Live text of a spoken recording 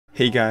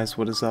Hey guys,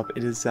 what is up?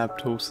 It is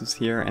Zaptosis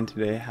here, and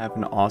today I have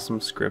an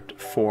awesome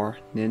script for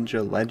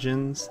Ninja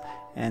Legends,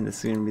 and this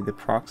is going to be the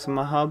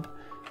Proxima hub.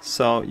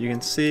 So you can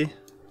see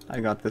I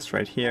got this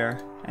right here,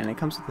 and it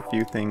comes with a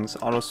few things.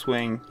 Auto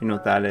swing, you know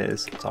what that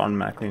is. It's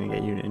automatically going to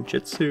get you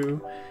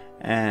ninjutsu,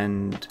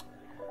 and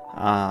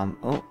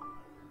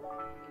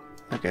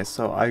okay,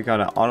 so I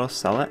gotta auto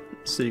sell it.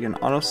 So you can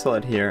auto sell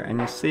it here,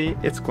 and you see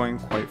it's going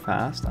quite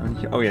fast.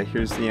 And oh yeah,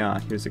 here's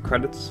the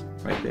credits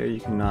right there. You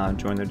can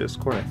join their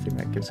Discord. I think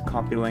that gives a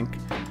copy link.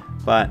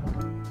 But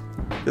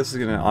this is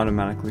gonna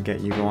automatically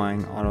get you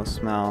going. Auto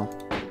sell.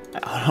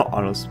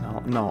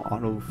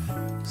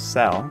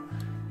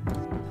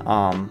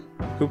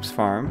 Hoops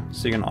farm,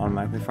 so you can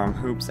automatically farm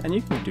hoops, and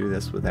you can do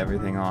this with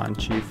everything on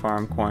chi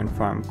farm, coin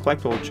farm,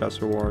 collect old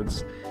chest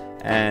rewards.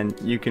 And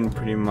you can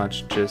pretty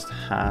much just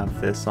have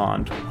this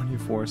on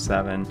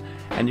 24/7,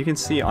 and you can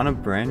see on a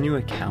brand new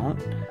account,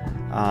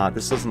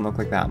 this doesn't look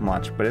like that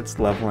much, but it's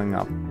leveling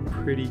up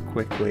pretty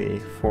quickly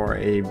for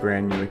a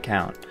brand new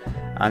account.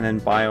 And then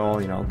buy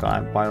all,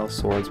 buy all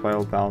swords, buy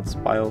all belts,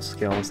 buy all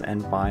skills,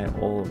 and buy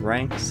all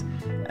ranks.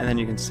 And then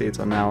you can see it's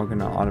now going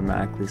to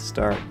automatically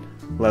start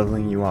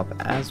leveling you up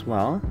as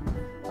well,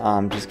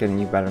 just getting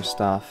you better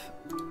stuff.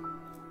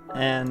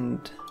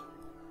 And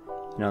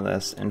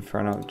this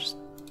Inferno, just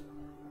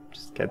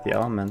get the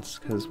elements,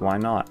 because why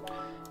not?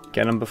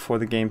 Get them before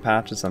the game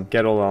patches them.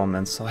 Get all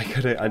elements. So I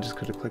just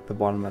could have clicked the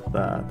bottom at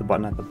the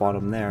button at the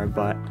bottom there,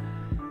 but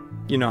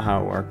you know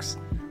how it works.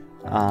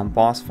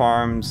 Boss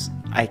farms,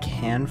 I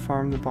can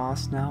farm the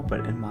boss now,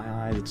 but in my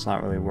eyes it's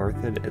not really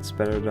worth it. It's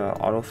better to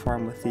auto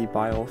farm with the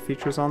buy all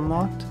features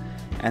unlocked,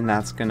 and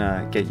that's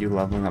gonna get you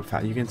leveling up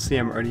fast. You can see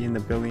I'm already in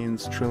the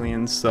billions,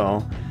 trillions,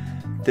 so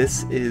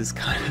this is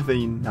kind of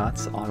a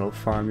nuts auto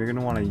farm. You're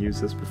gonna want to use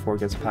this before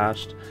it gets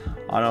patched.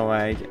 Auto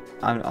egg,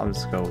 I'll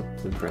just go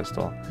with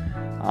crystal.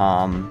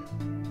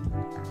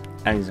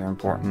 Eggs are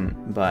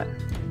important, but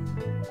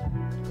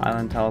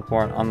island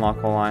teleport,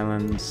 unlock all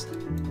islands.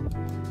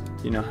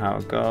 You know how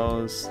it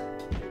goes,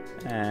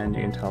 and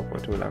you can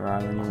teleport to whatever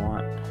island you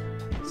want.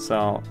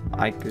 So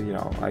I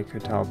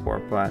could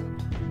teleport, but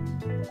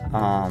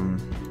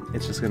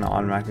it's just gonna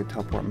automatically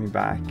teleport me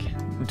back,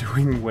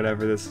 doing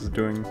whatever this is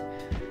doing.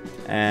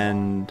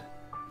 And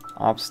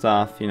op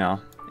stuff,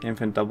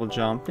 infinite double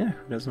jump. Yeah,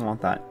 who doesn't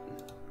want that?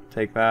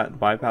 Take that.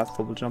 Bypass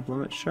double jump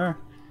limit. Sure.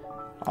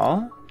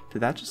 Oh,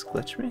 did that just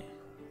glitch me?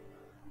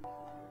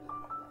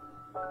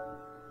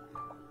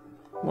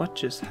 What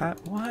just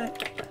happened?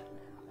 What?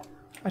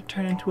 I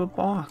turned into a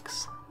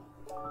box.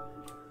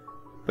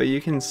 But you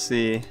can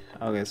see.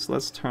 Okay, so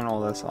let's turn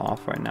all this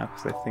off right now,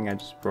 because I think I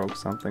just broke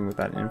something with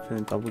that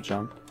infinite double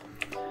jump.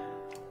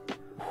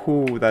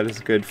 Ooh, that is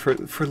good for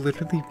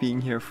literally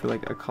being here for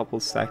like a couple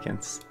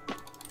seconds.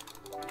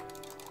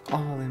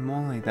 Holy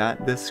moly,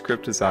 this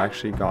script is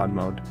actually God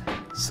mode.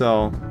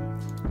 So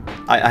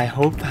I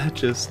hope that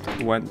just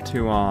went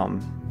to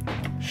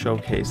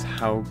showcase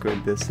how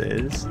good this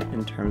is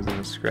in terms of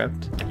a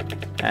script.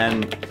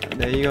 And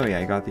there you go. Yeah,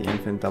 I got the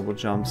infinite double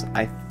jumps.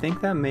 I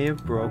think that may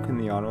have broken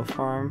the auto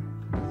farm.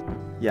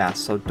 Yeah,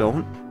 so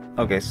don't.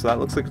 Okay, so that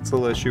looks like it's a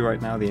little issue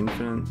right now. The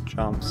infinite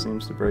jump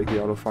seems to break the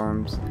auto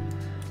farms.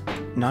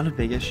 Not a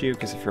big issue,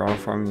 because if you're auto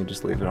farming, you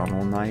just leave it on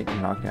all night.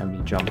 You're not going to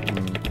be jumping,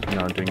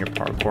 doing your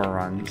parkour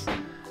runs.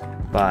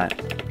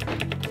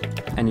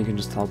 And you can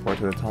just teleport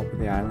to the top of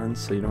the island,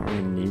 so you don't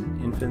really need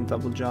infinite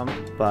double jump.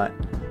 But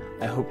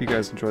I hope you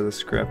guys enjoy the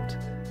script.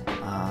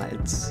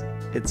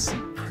 It's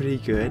pretty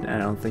good, and I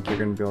don't think you're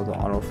going to be able to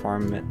auto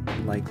farm it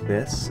like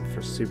this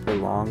for super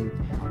long.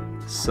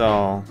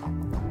 So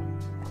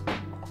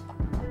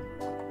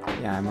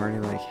yeah, I'm already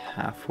like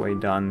halfway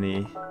done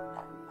the.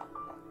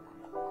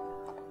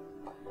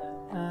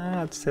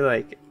 I'd say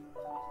like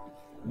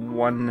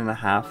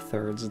 1.5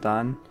 thirds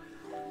done.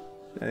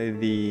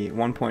 The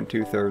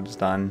 1.2 thirds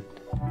done.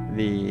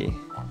 The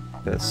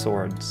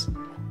swords,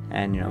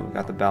 and we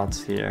got the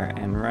belts here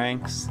and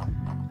ranks.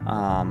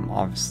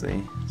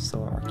 Obviously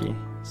still archy,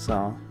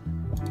 so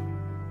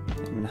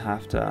I'm gonna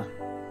have to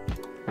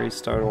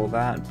restart all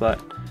that.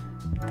 But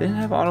didn't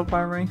have auto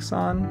buy ranks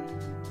on.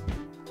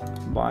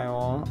 Buy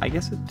all. I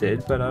guess it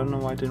did, but I don't know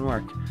why it didn't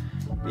work.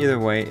 Either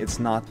way, it's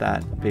not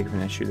that big of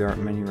an issue. There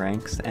aren't many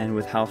ranks, and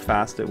with how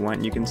fast it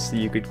went, you can see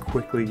you could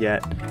quickly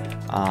get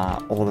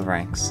all the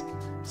ranks.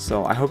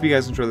 So I hope you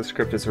guys enjoy the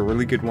script. It's a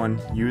really good one.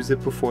 Use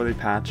it before they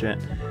patch it.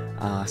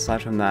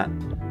 Aside from that,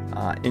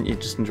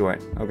 just enjoy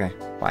it. Okay,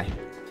 bye.